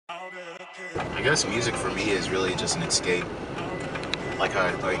I guess music for me is really just an escape.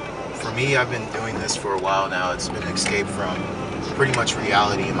 For me, I've been doing this for a while now. It's been an escape from pretty much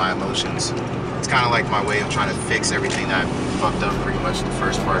reality and my emotions. It's kind of like my way of trying to fix everything that fucked up pretty much the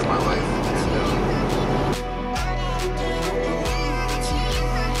first part of my life.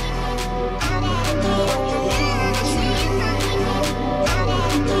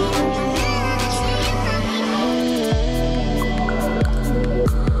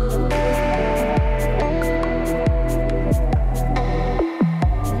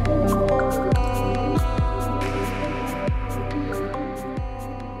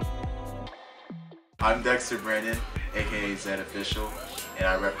 I'm Dexter Brandon, aka Zed Official, and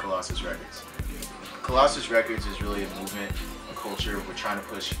I rep Kolossus Records. Kolossus Records is really a movement, a culture. We're trying to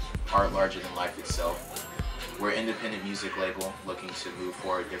push art larger than life itself. We're an independent music label looking to move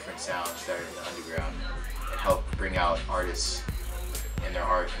forward different sounds that are in the underground and help bring out artists and their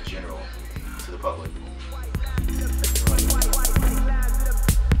art in general to the public.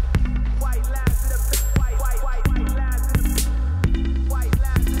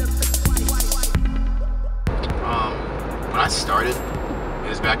 When I started, it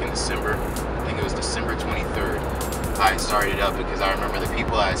was back in December. I think it was December 23rd. I started up because I remember the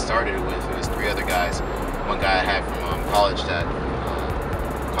people I started it with. It was 3 other guys. One guy I had from college that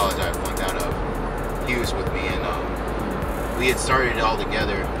I flunked out of. He was with me, and we had started it all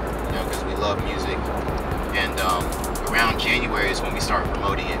together, you know, because we love music. And around January is when we started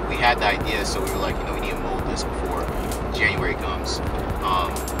promoting it. We had the idea, so we were like, you know, we need to mold this before January comes.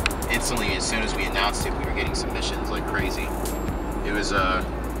 Instantly, as soon as we announced it, we were getting submissions like crazy. It was a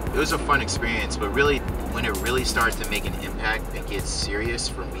fun experience, but really, when it really started to make an impact and get serious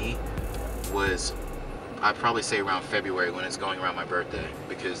for me was, I'd probably say around February, when it's going around my birthday,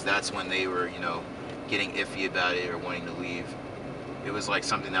 because that's when they were, you know, getting iffy about it or wanting to leave. It was like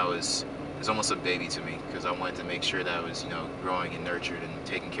something that was almost a baby to me, because I wanted to make sure that it was, you know, growing and nurtured and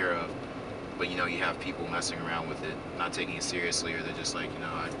taken care of. But you know, you have people messing around with it, not taking it seriously, or they're just like, you know,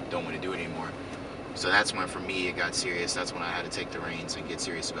 I don't want to do it anymore. So that's when, for me, it got serious. That's when I had to take the reins and get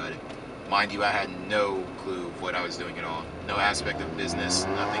serious about it. Mind you, I had no clue of what I was doing at all. No aspect of business,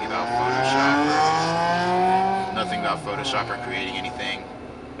 nothing about Photoshop or creating anything.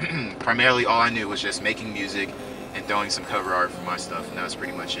 Primarily, all I knew was just making music and throwing some cover art for my stuff, and that was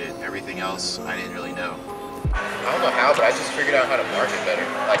pretty much it. Everything else, I didn't really know. I don't know how, but I just figured out how to market better.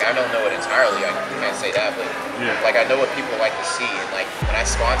 Like, I don't know it entirely, I can't say that, but like, I know what people like to see, and like, when I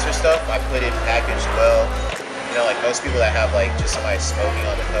sponsor stuff, I put it packaged well. You know, like most people that have like just somebody smoking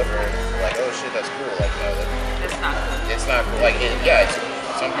on the cover, like, oh shit, that's cool. Like, no, it's not cool. It's not cool. Like,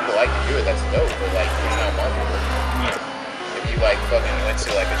 some people like to do it, that's dope, but like, it's not marketable. If you like fucking went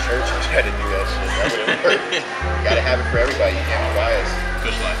to like a church and tried to do that shit, that wouldn't work. You gotta have it for everybody, you can't be biased.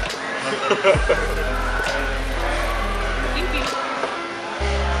 Good luck.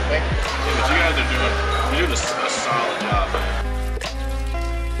 Thank you. Yeah, but you guys are doing a solid job.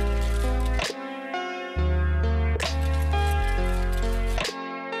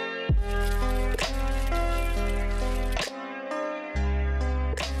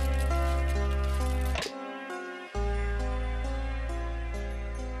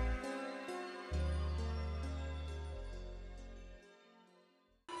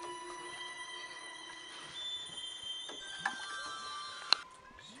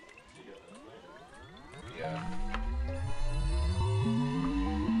 Yeah.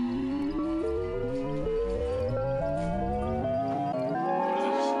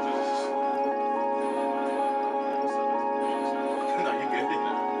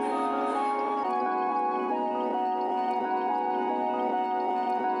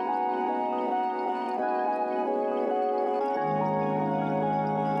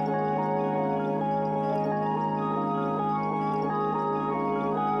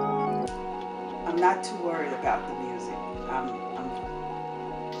 I'm not too worried about the music.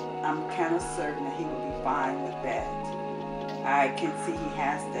 I'm kind of certain that he will be fine with that. I can see he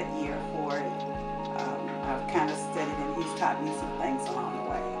has the ear for it. I've kind of studied him. He's taught me some things along the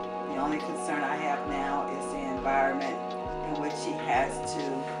way. The only concern I have now is the environment in which he has to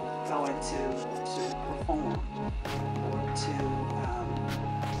go into to perform or to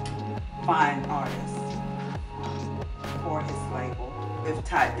find artists for his label. We've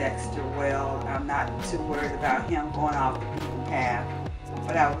taught Dexter well. I'm not too worried about him going off the beaten path,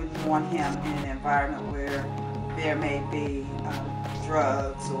 but I wouldn't want him in an environment where there may be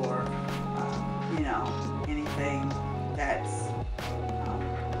drugs or you know, anything that's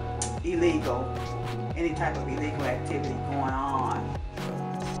illegal, any type of illegal activity going on.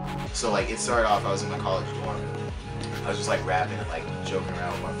 So like, it started off, I was in my college dorm. was just like rapping and like joking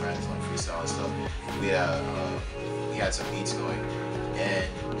around with my friends, like freestyle and stuff. We had some beats going, and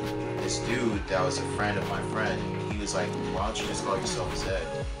this dude that was a friend of my friend, he was like, "Why don't you just call yourself Zed?"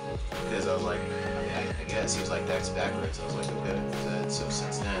 Because I was like, I guess he was like, "That's backwards." I was like, "Okay, Zed." So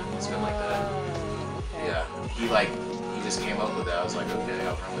since then, it's been like that. Yeah, he just came up with that. I was like, "Okay,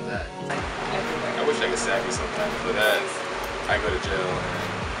 I'll run with that." I wish I could sack you sometimes, but I go to jail.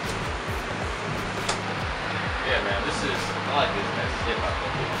 Yeah, man, this is, I like this, man. This is hip-hop.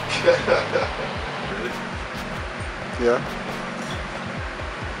 Really? Yeah.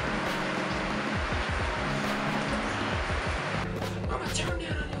 I'm gonna turn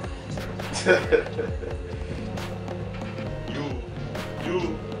down on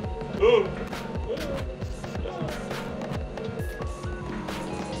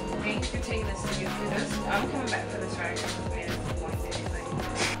Thanks for taking us to get through this. I'm coming back for this track.